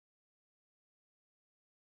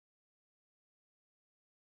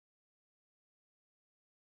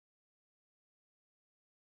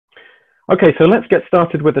Okay, so let's get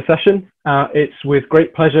started with the session. It's with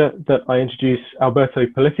great pleasure that I introduce Alberto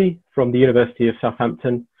Politi from the University of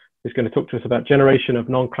Southampton, who's going to talk to us about generation of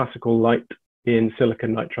non-classical light in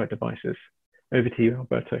silicon nitride devices. Over to you,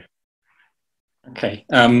 Alberto. Okay,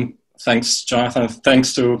 thanks, Jonathan.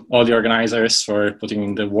 Thanks to all the organizers for putting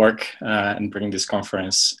in the work and bringing this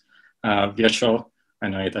conference virtual. I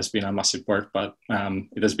know it has been a massive work, but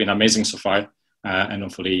it has been amazing so far. And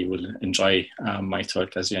hopefully you will enjoy my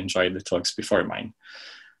talk as you enjoyed the talks before mine.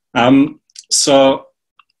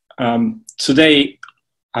 Today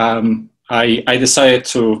I decided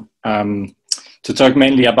to talk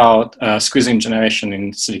mainly about squeezing generation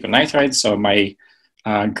in silicon nitride. So my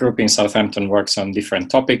group in Southampton works on different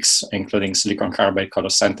topics, including silicon carbide color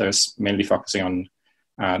centers, mainly focusing on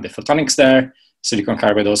the photonics there. Silicon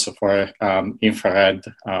carbide also for infrared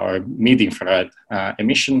or mid-infrared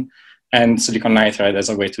emission, and silicon nitride as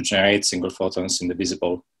a way to generate single photons in the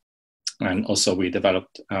visible. And also we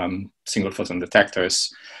developed single photon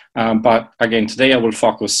detectors. But again, today I will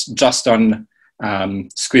focus just on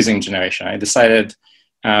squeezing generation. I decided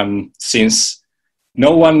since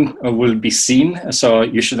no one will be seen, so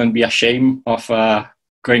you shouldn't be ashamed of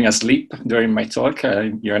going asleep during my talk.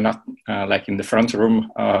 You're not like in the front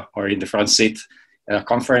room or in the front seat at a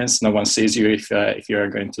conference. No one sees you if you're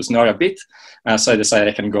going to snore a bit. So I decided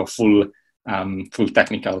I can go full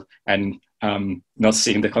technical and not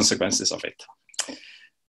seeing the consequences of it.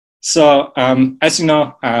 So as you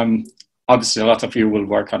know, obviously a lot of you will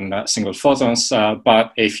work on single photons,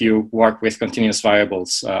 but if you work with continuous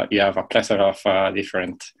variables, you have a plethora of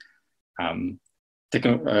different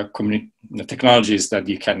technologies that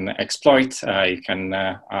you can exploit. You can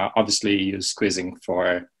obviously use squeezing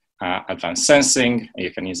for advanced sensing.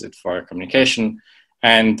 You can use it for communication,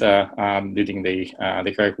 and leading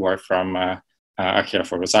the great work from Akira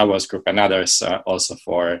Furusawa's group and others, also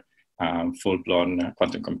for full-blown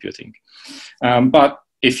quantum computing. But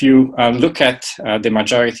if you look at the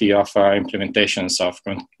majority of implementations of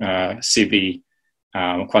CV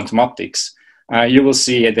quantum optics, you will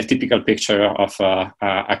see the typical picture of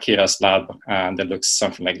Akira's lab that looks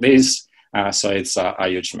something like this. So it's a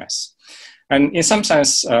huge mess. And in some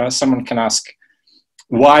sense, someone can ask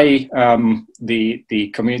why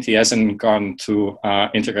the community hasn't gone to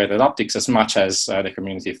integrated optics as much as the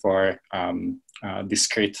community for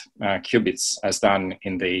discrete qubits has done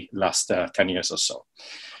in the last 10 years or so.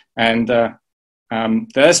 And there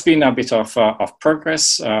has been a bit of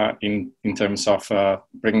progress in terms of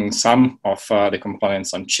bringing some of the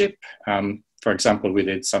components on chip. For example, we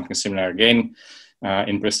did something similar again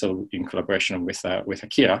in Bristol in collaboration with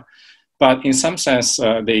Akira. But in some sense,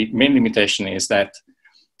 the main limitation is that,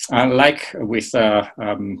 like with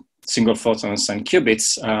single photons and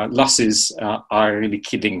qubits, losses are really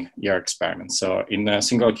killing your experiment. So in a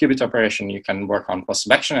single qubit operation, you can work on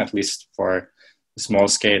post-selection, at least for small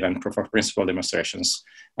scale and proof of principle demonstrations.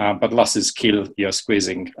 But losses kill your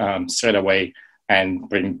squeezing straight away and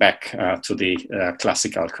bring back to the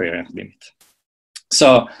classical covariant limit.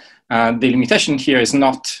 So the limitation here is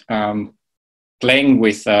not playing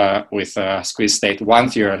with squeeze state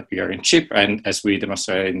once you're in chip, and as we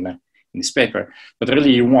demonstrated in this paper, but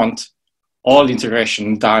really you want all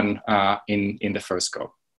integration done in the first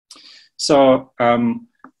go. So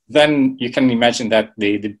then you can imagine that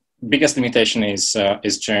the biggest limitation is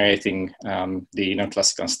generating the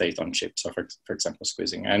non-classical state on chip. So for example,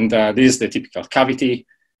 squeezing, and this is the typical cavity.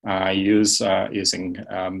 Using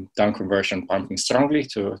down conversion pumping strongly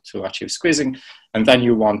to achieve squeezing, and then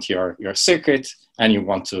you want your circuit and you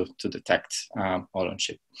want to detect all on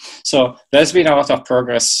chip. So there's been a lot of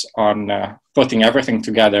progress on putting everything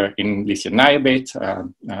together in lithium niobate.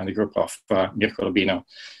 The group of Mirko Lubino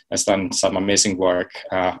has done some amazing work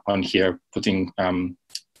on here, putting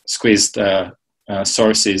squeezed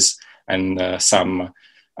sources and some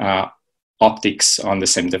optics on the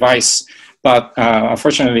same device. But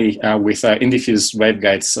unfortunately, with indiffuse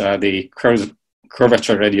waveguides, the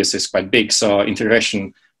curvature radius is quite big, so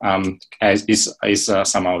integration is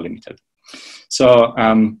somehow limited. So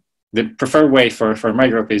the preferred way for my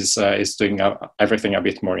group is doing everything a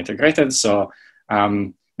bit more integrated. So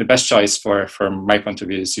the best choice from my point of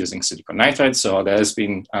view is using silicon nitride. So there has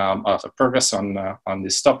been a lot of progress on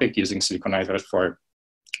this topic, using silicon nitride for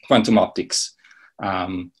quantum optics.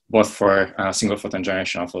 Both for single photon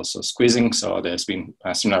generation and also squeezing. So there's been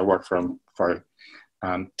similar work to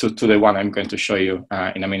the one I'm going to show you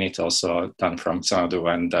in a minute, also done from Xanadu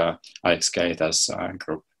and Alex Gaeta's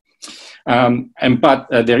group. But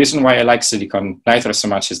the reason why I like silicon nitride so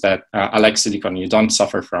much is that I like silicon, you don't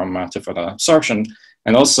suffer from two-photon absorption,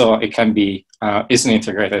 and also it can be easily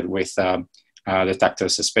integrated with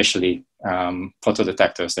detectors, especially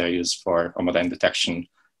photodetectors that are used for homodiene detection,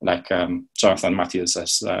 like Jonathan Matthews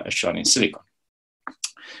has shown in silicon.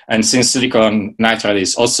 And since silicon nitride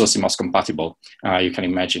is also CMOS compatible, you can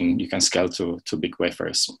imagine you can scale to big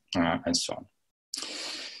wafers and so on.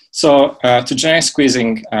 So to generate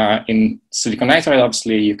squeezing in silicon nitride,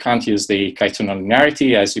 obviously you can't use the K2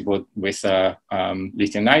 nonlinearity as you would with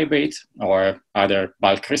lithium niobate or other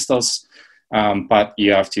bulk crystals, but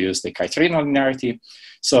you have to use the K3 nonlinearity.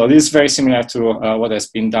 So this is very similar to what has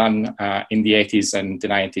been done in the 80s and the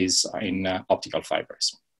 90s in optical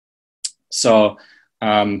fibers. So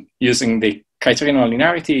using the K3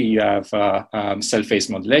 nonlinearity, you have cell phase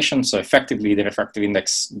modulation. So effectively, the refractive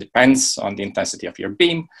index depends on the intensity of your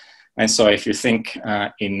beam. And so if you think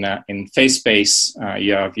in phase space,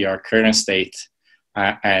 you have your current state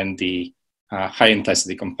and the high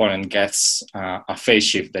intensity component gets a phase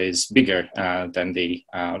shift that is bigger than the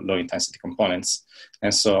low intensity components.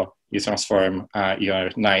 And so you transform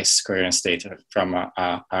your nice current state from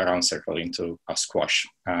a round circle into a squash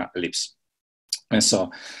ellipse. And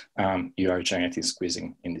so you are generating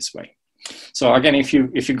squeezing in this way. So again, if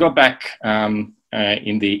you go back in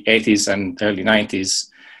the 80s and early 90s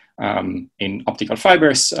in optical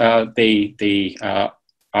fibers, they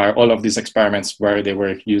are all of these experiments where they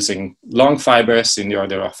were using long fibers in the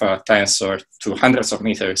order of tens or to hundreds of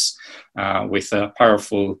meters with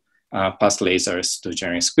powerful pulse lasers to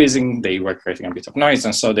generate squeezing. They were creating a bit of noise,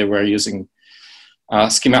 and so they were using a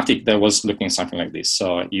schematic that was looking something like this.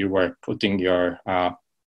 So you were putting your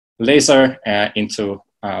laser into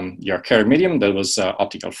your curved medium that was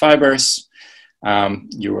optical fibers.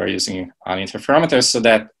 You were using an interferometer so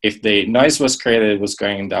that if the noise was created, it was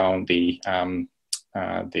going down the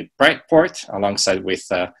bright port alongside with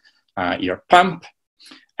your pump.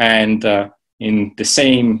 And in the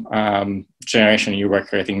same generation, you were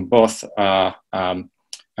creating both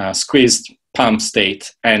squeezed pump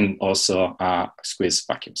state and also squeezed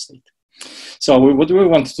vacuum state. So what we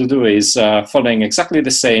wanted to do is following exactly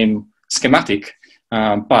the same schematic,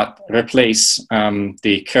 but replace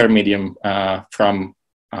the curved medium from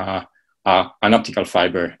an optical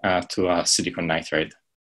fiber to a silicon nitride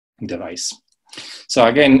device. So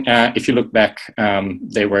again, if you look back,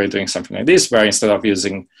 they were doing something like this, where instead of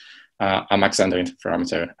using a Mach-Zehnder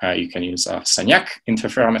interferometer, you can use a Sagnac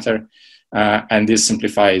interferometer. And this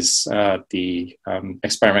simplifies the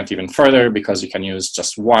experiment even further because you can use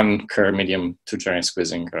just one curved medium to generate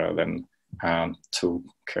squeezing rather than two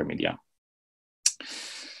curved media.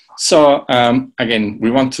 So again, we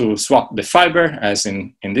want to swap the fiber, as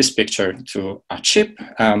in this picture, to a chip.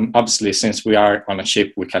 Obviously, since we are on a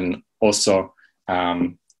chip, we can also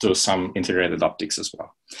do some integrated optics as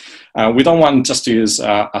well. We don't want just to use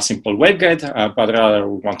a simple waveguide, but rather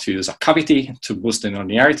we want to use a cavity to boost the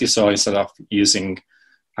nonlinearity. So instead of using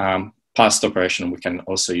pulsed operation, we can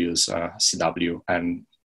also use CW and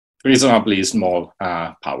reasonably small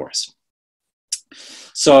powers.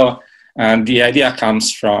 So the idea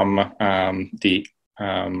comes from the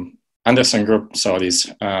Anderson group, so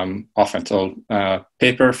this off and al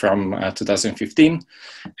paper from 2015.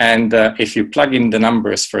 And if you plug in the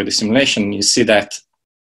numbers for the simulation, you see that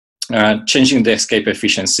changing the escape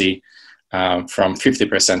efficiency from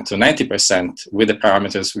 50% to 90% with the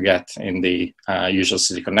parameters we get in the usual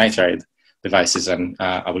silicon nitride devices, and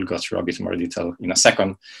I will go through a bit more detail in a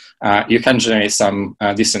second, you can generate some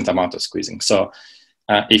decent amount of squeezing. So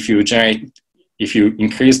if you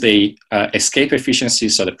increase the escape efficiency,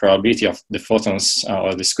 so the probability of the photons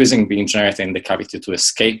or the squeezing being generated in the cavity to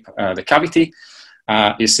escape the cavity,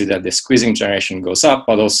 you see that the squeezing generation goes up,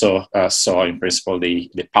 but also so in principle the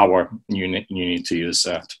power you need to use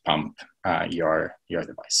to pump your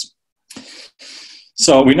device.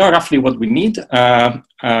 So we know roughly what we need.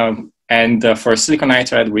 And for silicon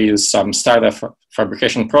nitride, we use some standard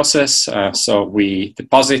fabrication process. So we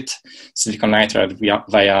deposit silicon nitride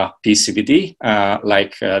via PCVD,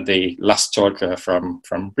 like the last talk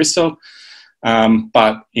from Bristol.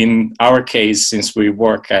 But in our case, since we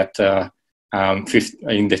work at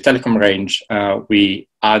in the telecom range, we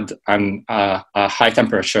add a high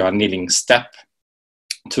temperature annealing step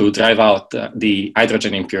to drive out the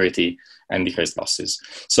hydrogen impurity and decrease losses.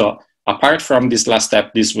 So apart from this last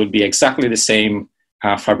step, this would be exactly the same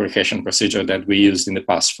fabrication procedure that we used in the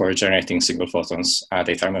past for generating single photons at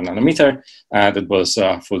 800 nanometer that was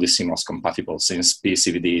fully CMOS compatible, since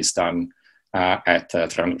PCVD is done at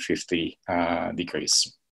 350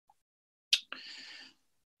 degrees.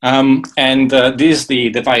 And this is the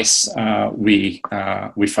device we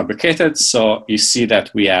fabricated. So you see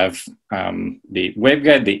that we have the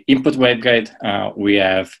waveguide, the input waveguide. We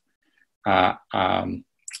have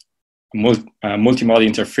multimode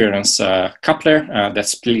interference coupler that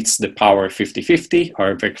splits the power 50-50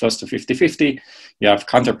 or very close to 50-50. You have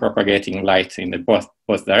counter-propagating light in the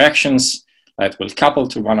both directions. Light will couple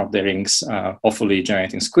to one of the rings, hopefully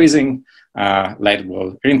generating squeezing. Light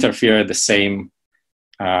will interfere the same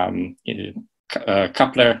coupler.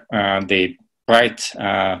 The bright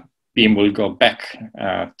beam will go back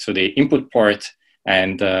to the input port,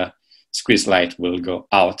 and squeeze light will go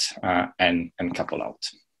out and couple out.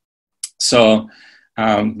 So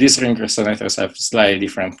these ring resonators have slightly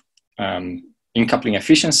different in-coupling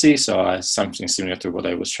efficiency, so something similar to what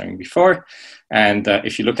I was showing before. And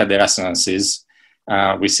if you look at the resonances,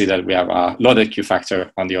 we see that we have a loaded Q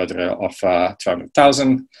factor on the order of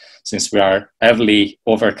 200,000. Since we are heavily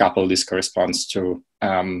overcoupled, this corresponds to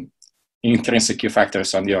intrinsic Q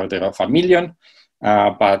factors on the order of 1 million.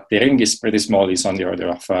 But the ring is pretty small, it's on the order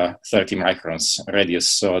of 30 microns radius,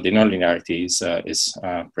 so the nonlinearity is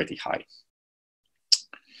pretty high.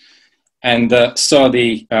 And so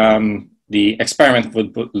the experiment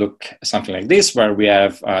would look something like this, where we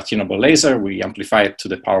have a tunable laser, we amplify it to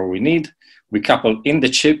the power we need, we couple in the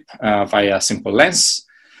chip via a simple lens.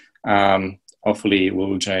 Hopefully we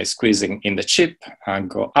will generate squeezing in the chip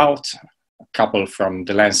and go out, couple from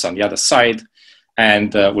the lens on the other side,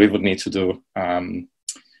 and we would need to do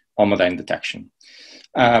homodyne detection.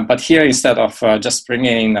 But here, instead of just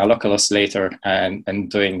bringing in a local oscillator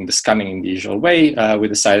and doing the scanning in the usual way, we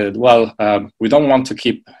decided, well, we don't want to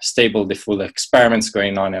keep stable the full experiments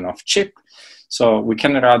going on and off chip, so we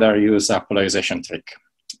can rather use a polarization trick.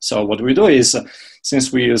 So what we do is,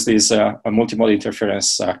 since we use this multimode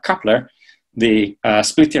interference coupler, the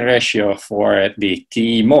splitting ratio for the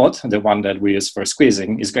TE mode, the one that we use for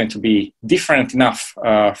squeezing, is going to be different enough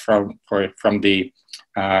from the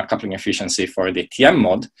coupling efficiency for the TM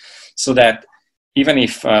mode, so that even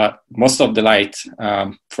if most of the light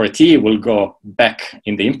for TE will go back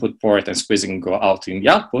in the input port and squeezing go out in the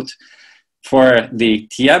output, for the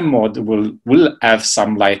TM mode will have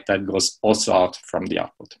some light that goes also out from the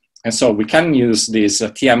output. And so we can use this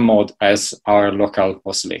TM mode as our local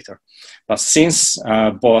oscillator. But since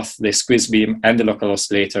both the squeeze beam and the local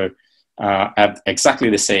oscillator have exactly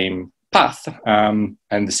the same path and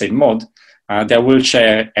the same mode, they will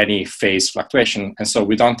share any phase fluctuation, and so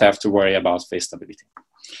we don't have to worry about phase stability.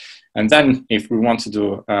 And then if we want to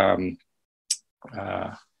do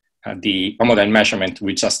the homodyne measurement,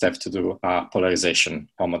 we just have to do polarization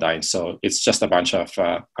homodyne. So it's just a bunch of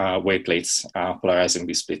wave plates polarizing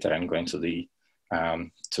the splitter and going to the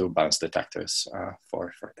two bounce detectors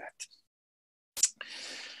for that.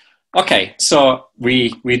 Okay, so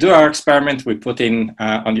we do our experiment. We put in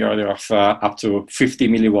on the order of up to 50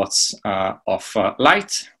 milliwatts of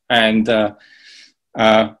light, and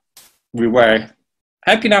we were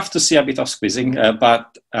happy enough to see a bit of squeezing,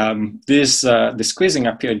 but the squeezing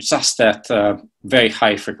appeared just at very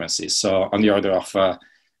high frequencies, so on the order of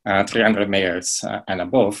 300 megahertz and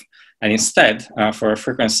above. And instead, for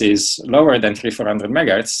frequencies lower than 300-400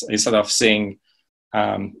 megahertz, instead of seeing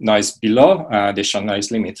noise below the short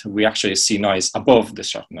noise limit, we actually see noise above the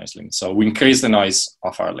short noise limit. So we increase the noise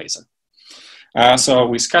of our laser. So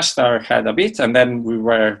we scratched our head a bit, and then we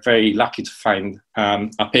were very lucky to find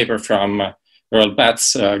a paper from Earl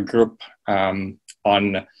Batt's group on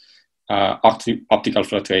optical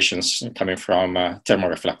fluctuations coming from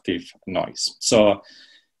thermoreflective noise. So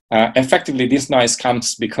effectively, this noise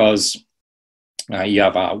comes because you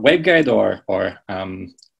have a waveguide or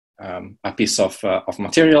a piece of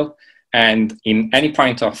material, and in any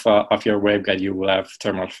point of your waveguide, you will have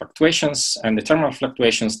thermal fluctuations, and the thermal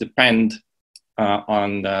fluctuations depend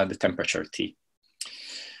on the temperature T.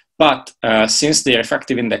 But since the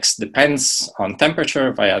refractive index depends on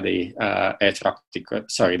temperature via the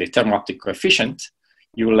the thermo-optic coefficient,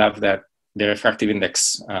 you will have that the refractive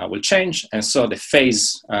index will change, and so the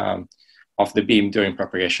phase of the beam during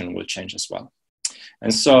propagation will change as well.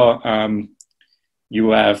 And so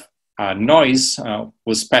you have noise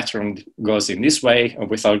whose pattern goes in this way.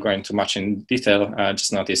 Without going too much in detail,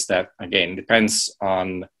 just notice that, again, depends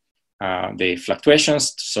on the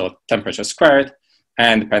fluctuations, so temperature squared,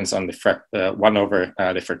 and depends on the 1 over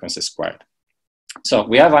the frequency squared. So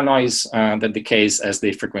we have a noise that decays as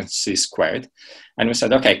the frequency squared. And we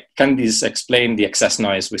said, okay, can this explain the excess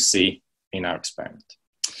noise we see in our experiment?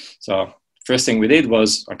 So first thing we did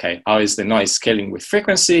was, okay, how is the noise scaling with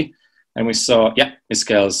frequency? And we saw, yeah, it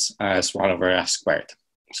scales as 1 over f squared.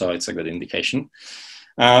 So it's a good indication.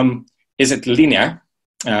 Is it linear?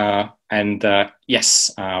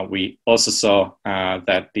 Yes, we also saw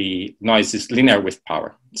that the noise is linear with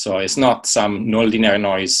power. So it's not some nonlinear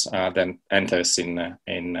noise that enters in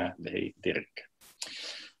the rig.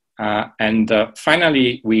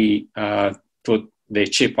 Finally, we put the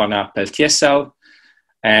chip on a Peltier cell,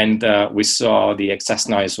 and we saw the excess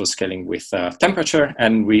noise was scaling with temperature.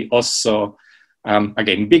 And we also,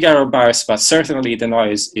 again, big error bars, but certainly the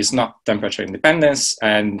noise is not temperature independence.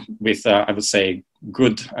 And with, I would say,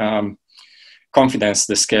 good confidence,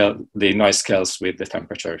 the noise scales with the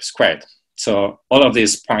temperature squared. So all of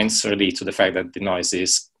these points really to the fact that the noise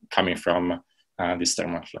is coming from these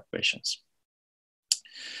thermal fluctuations.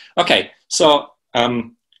 Okay, so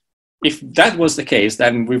if that was the case,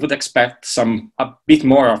 then we would expect a bit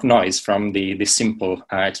more of noise from the simple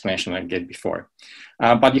explanation I gave before.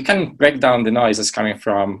 But you can break down the noise as coming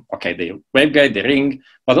from, okay, the waveguide, the ring,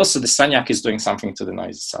 but also the Sagnac is doing something to the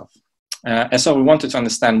noise itself. And so we wanted to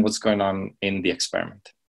understand what's going on in the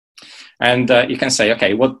experiment. And you can say,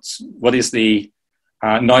 okay, what is the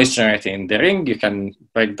noise generated in the ring? You can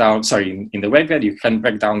break down, sorry, in the waveguide, you can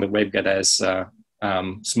break down the waveguide as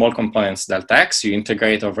small components delta x. You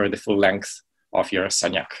integrate over the full length of your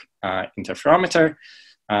Sagnac interferometer.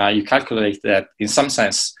 You calculate that in some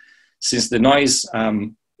sense, since the noise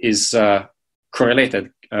is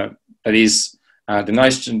correlated, that is,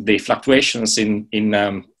 the fluctuations in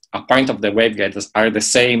a point of the waveguide are the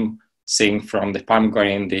same thing from the palm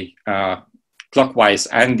going in the clockwise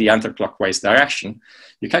and the anti-clockwise direction,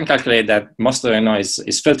 you can calculate that most of the noise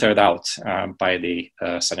is filtered out by the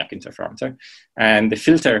Sagnac interferometer. And the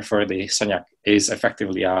filter for the Sagnac is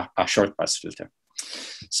effectively a short pass filter.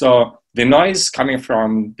 So the noise coming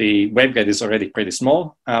from the waveguide is already pretty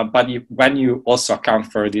small, but when you also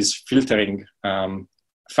account for this filtering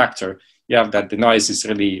factor, you have that the noise is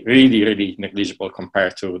really, really, really negligible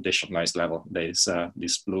compared to the shot noise level. There's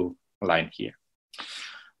this blue line here.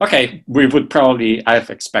 Okay, we would probably have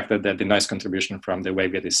expected that the noise contribution from the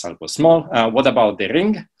waveguide itself was small. What about the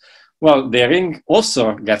ring? Well, the ring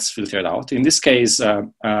also gets filtered out. In this case,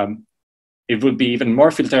 it would be even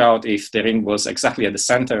more filtered out if the ring was exactly at the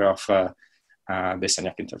center of the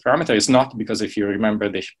Sagnac interferometer. It's not, because if you remember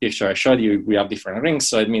the picture I showed you, we have different rings.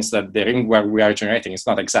 So it means that the ring where we are generating is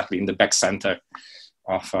not exactly in the back center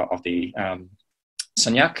of the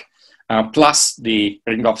Sagnac. Plus, the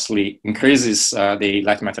ring obviously increases the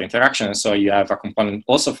light matter interaction. So you have a component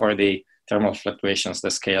also for the thermal fluctuations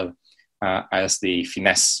that scale as the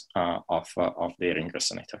finesse of the ring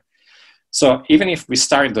resonator. So even if we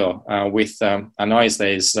start though with a noise that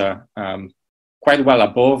is quite well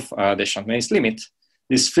above the shot noise limit,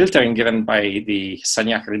 this filtering given by the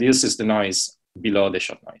Sagnac reduces the noise below the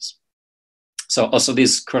shot noise. So also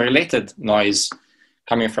this correlated noise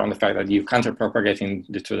coming from the fact that you counter-propagate in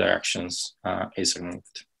the two directions is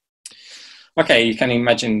removed. Okay, you can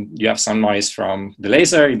imagine you have some noise from the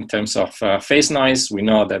laser in terms of phase noise. We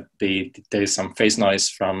know that there is some phase noise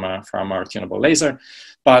from our tunable laser,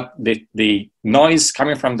 but the noise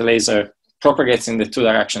coming from the laser propagates in the two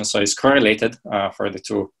directions, so it's correlated for the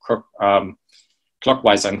two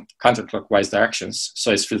clockwise and counterclockwise directions.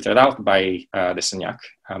 So it's filtered out by the Sagnac.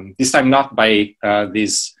 This time not by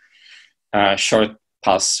these short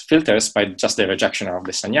pulse filters, by just the rejection of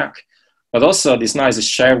the Sagnac. But also this noise is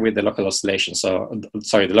shared with the local oscillation,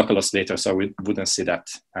 the local oscillator, so we wouldn't see that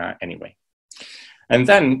anyway. And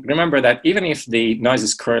then remember that even if the noise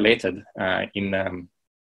is correlated in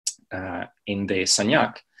the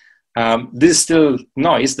Sagnac, this is still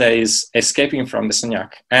noise that is escaping from the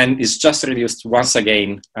Sagnac and is just reduced once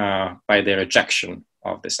again by the rejection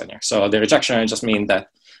of the Sagnac. So the rejection just means that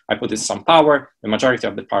I put in some power, the majority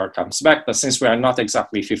of the power comes back, but since we are not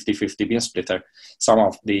exactly 50-50 beam splitter, some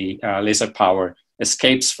of the laser power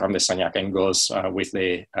escapes from the Sagnac and goes with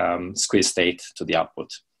the squeeze state to the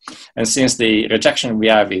output. And since the rejection we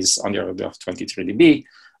have is on the order of 23 dB,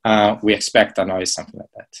 we expect a noise something like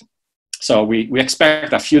that. So we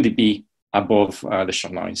expect a few dB above the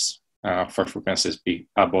shot noise for frequencies be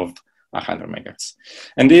above 100 megahertz.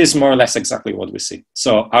 And this is more or less exactly what we see.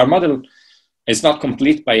 So our model is not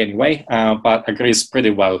complete by any way, but agrees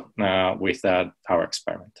pretty well with our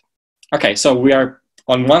experiment. Okay, so we are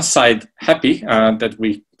on one side happy that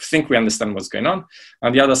we think we understand what's going on.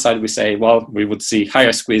 On the other side, we say, well, we would see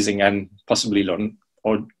higher squeezing and possibly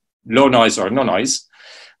low noise or no noise.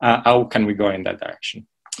 How can we go in that direction?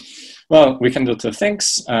 Well, we can do two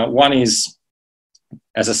things. One is,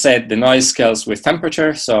 as I said, the noise scales with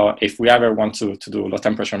temperature. So if we ever want to do low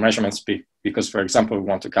temperature measurements, because, for example, we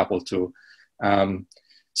want to couple to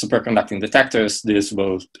superconducting detectors, this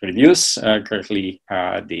will reduce greatly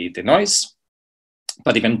the noise.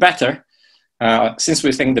 But even better, since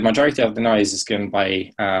we think the majority of the noise is given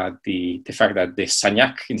by the fact that the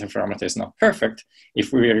Sagnac interferometer is not perfect,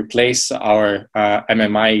 if we replace our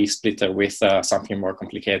MMI splitter with something more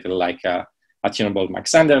complicated like tunable Mach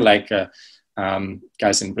Zehnder, like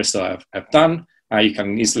guys in Bristol have done, you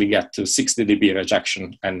can easily get to 60 dB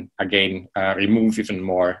rejection and again remove even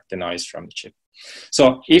more the noise from the chip.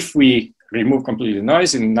 So if we remove completely the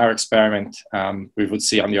noise in our experiment, we would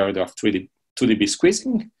see on the order of 2 dB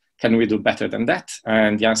squeezing. Can we do better than that?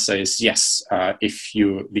 And the answer is yes. If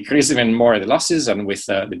you decrease even more the losses, and with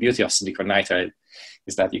the beauty of silicon nitride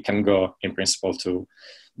is that you can go in principle to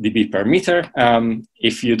dB per meter.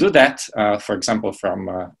 If you do that, for example, from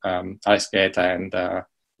Alex Gaeta and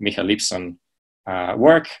Michael Lipson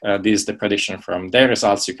work, this is the prediction from their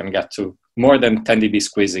results. You can get to more than 10 dB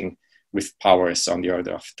squeezing with powers on the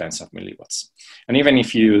order of tens of milliwatts. And even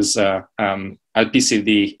if you use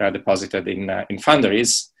LPCVD deposited in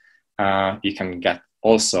foundries, you can get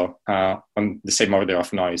also on the same order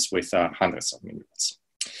of noise with hundreds of milliwatts.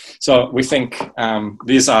 So we think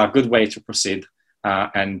these are a good way to proceed,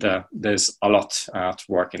 and there's a lot to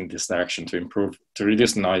work in this direction to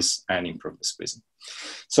reduce noise and improve the squeezing.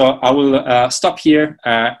 So I will stop here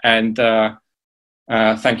and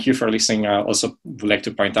thank you for listening. I also would like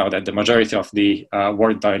to point out that the majority of the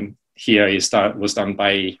work done here was done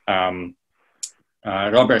by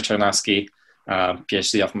Robert Czernaski,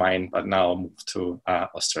 PhD of mine, but now moved to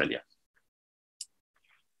Australia.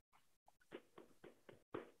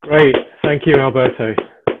 Great, thank you, Alberto.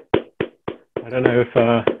 I don't know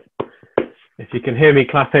if you can hear me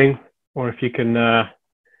clapping, or if you can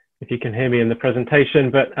hear me in the presentation,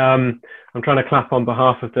 but I'm trying to clap on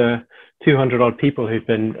behalf of the 200 odd people who've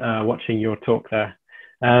been watching your talk there.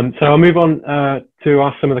 So I'll move on to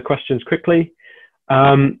ask some of the questions quickly.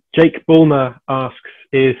 Jake Bulmer asks,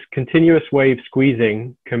 is continuous wave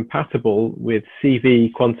squeezing compatible with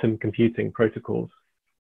CV quantum computing protocols?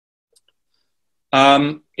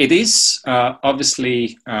 It is.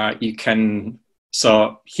 Obviously, you can,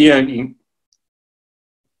 so here in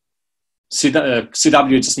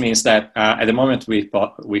CW just means that at the moment we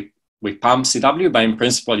pump CW, but in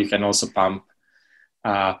principle you can also pump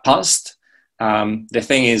pulsed. The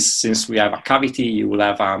thing is, since we have a cavity, you will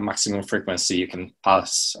have a maximum frequency you can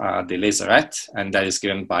pulse the laser at, and that is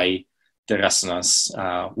given by the resonance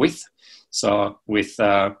width. So with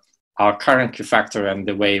our current Q factor and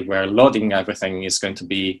the way we're loading everything is going to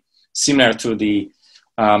be similar to the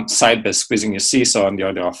side-based squeezing you see, so on the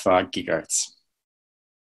order of gigahertz.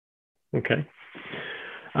 Okay.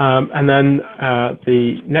 And then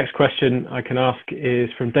the next question I can ask is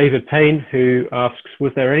from David Payne, who asks,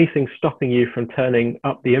 was there anything stopping you from turning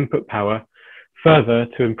up the input power further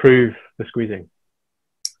to improve the squeezing?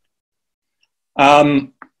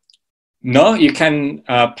 No, you can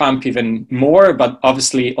pump even more, but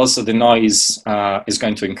obviously also the noise is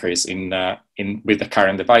going to increase with the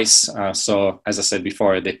current device. So as I said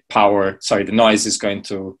before, the noise is going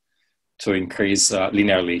to increase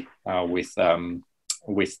linearly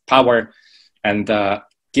with power. And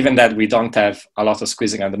given that we don't have a lot of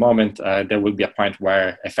squeezing at the moment, there will be a point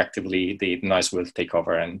where effectively the noise will take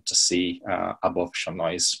over and just see above show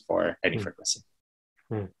noise for any frequency.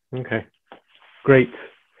 Okay, great.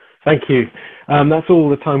 Thank you. That's all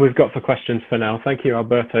the time we've got for questions for now. Thank you,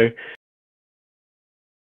 Alberto.